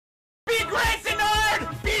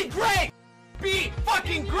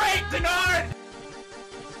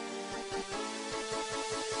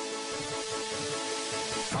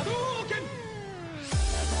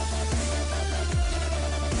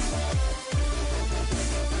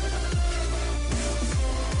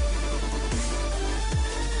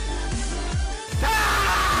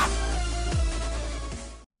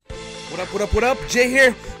What up? Jay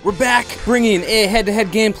here. We're back bringing a head-to-head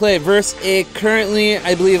gameplay versus a currently,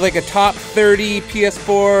 I believe, like a top 30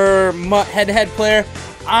 PS4 head-to-head player.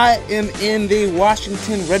 I am in the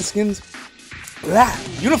Washington Redskins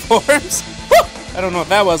uniforms. I don't know what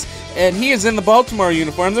that was. And he is in the Baltimore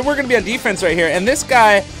uniforms, and we're going to be on defense right here. And this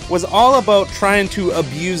guy was all about trying to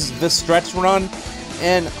abuse the stretch run.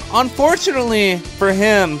 And unfortunately for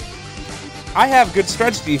him, I have good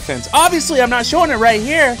stretch defense. Obviously, I'm not showing it right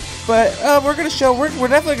here, but we're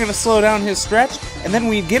definitely going to slow down his stretch. And then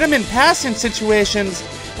we get him in passing situations,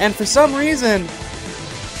 and for some reason,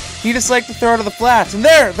 he just likes to throw to the flats. And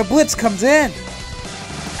there, the blitz comes in.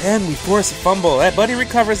 And we force a fumble. That buddy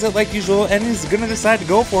recovers it like usual, and he's going to decide to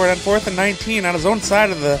go for it on 4th and 19 on his own side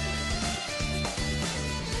of the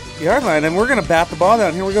yard line. And we're going to bat the ball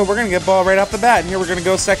down. Here we go. We're going to get ball right off the bat. And here we're going to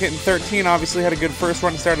go 2nd and 13. Obviously had a good first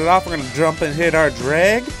run to start it off. We're going to jump and hit our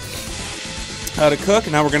drag to Cook.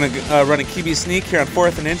 And now we're going to run a QB sneak here on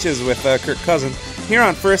 4th and inches with Kirk Cousins. Here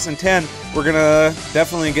on 1st and 10, we're going to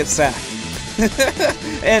definitely get sacked.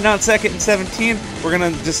 And on 2nd and 17, we're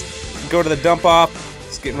going to just go to the dump off.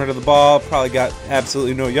 Getting rid of the ball, probably got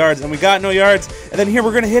absolutely no yards, and we got no yards. And then here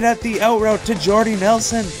we're going to hit at the out route to Jordy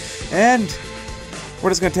Nelson, and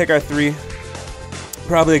we're just going to take our 3.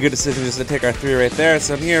 Probably a good decision just to take our 3 right there.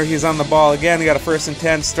 So here he's on the ball again. We got a 1st and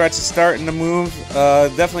 10. Stretch is starting to move,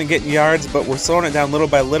 definitely getting yards, but we're slowing it down little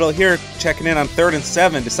by little. Here checking in on 3rd and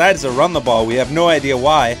 7, decides to run the ball. We have no idea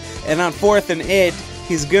why. And on 4th and 8,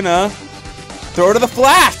 he's gonna throw to the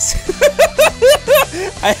flats.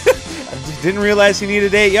 I didn't realize he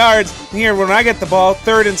needed 8 yards. Here, when I get the ball,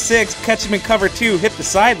 3rd and 6, catch him in cover 2, hit the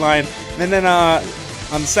sideline, and then on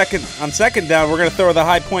second down, we're gonna throw the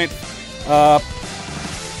high point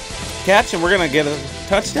catch, and we're gonna get a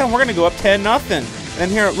touchdown. We're gonna go up 10-0. And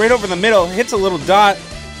here, right over the middle, hits a little dot,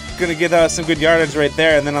 gonna get some good yardage right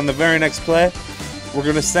there. And then on the very next play, we're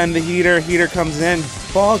gonna send the heater. Heater comes in,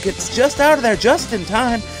 ball gets just out of there, just in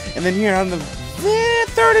time. And then here on the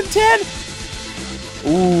 3rd and 10.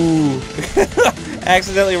 Ooh,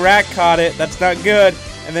 accidentally rack caught it. That's not good.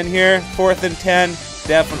 And then here, 4th and 10,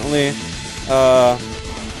 definitely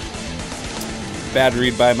bad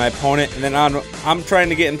read by my opponent. And then I'm trying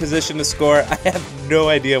to get in position to score. I have no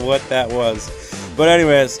idea what that was. But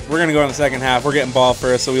anyways, we're going to go in the second half. We're getting ball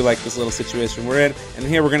first, so we like this little situation we're in. And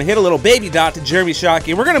here we're going to hit a little baby dot to Jeremy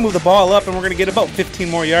Shockey. We're going to move the ball up, and we're going to get about 15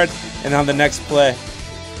 more yards. And on the next play,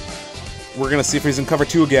 we're going to see if he's in cover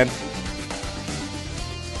 2 again.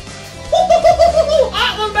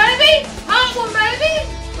 Hot one, baby!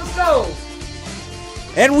 Let's go!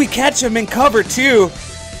 And we catch him in cover 2.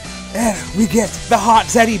 And we get the hot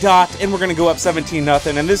Zeddy dot, and we're going to go up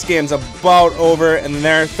 17-0. And this game's about over. And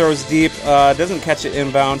there, throws deep. Doesn't catch it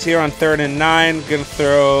inbounds. Here on 3rd and 9, going to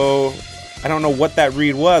throw... I don't know what that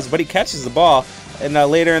read was, but he catches the ball. And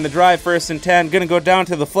later in the drive, 1st and 10, going to go down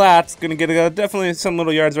to the flats. Going to get definitely some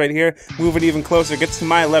little yards right here. Move it even closer. Gets to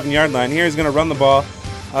my 11-yard line. Here he's going to run the ball.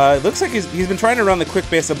 It looks like he's been trying to run the quick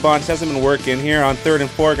base a bunch. Hasn't been working. Here on 3rd and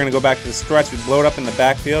 4, going to go back to the stretch. We blow it up in the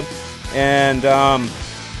backfield. And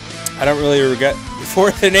I don't really regret.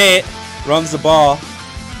 4th and 8, runs the ball.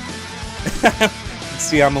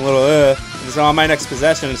 See, I'm a little So on my next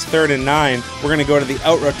possession, it's 3rd and 9. We're going to go to the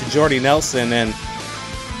out route to Jordy Nelson, and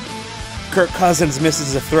Kirk Cousins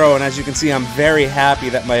misses a throw. And as you can see, I'm very happy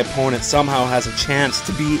that my opponent somehow has a chance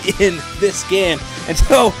to be in this game. And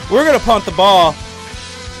so we're going to punt the ball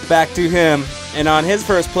back to him, and on his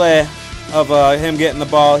first play of him getting the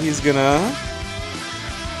ball, he's gonna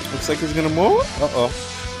looks like he's gonna move.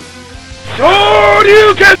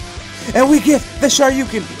 Shoryuken! And we get the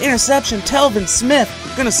Shoryuken interception. Telvin Smith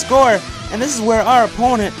gonna score, and this is where our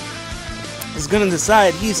opponent is gonna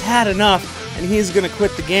decide he's had enough, and he's gonna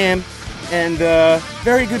quit the game. And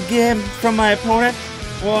very good game from my opponent.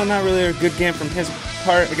 Well, not really a good game from his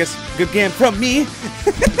part. I guess good game from me.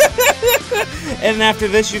 And after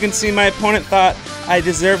this, you can see my opponent thought I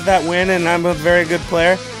deserved that win, and I'm a very good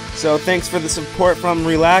player. So thanks for the support from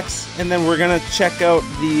Relax. And then we're going to check out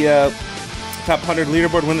the top 100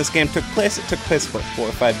 leaderboard when this game took place. It took place about 4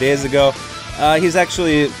 or 5 days ago. He's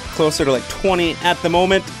actually closer to like 20 at the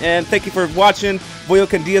moment. And thank you for watching. Voyal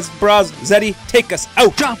Candias Bras. Zeddy, take us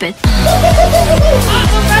out. Drop it.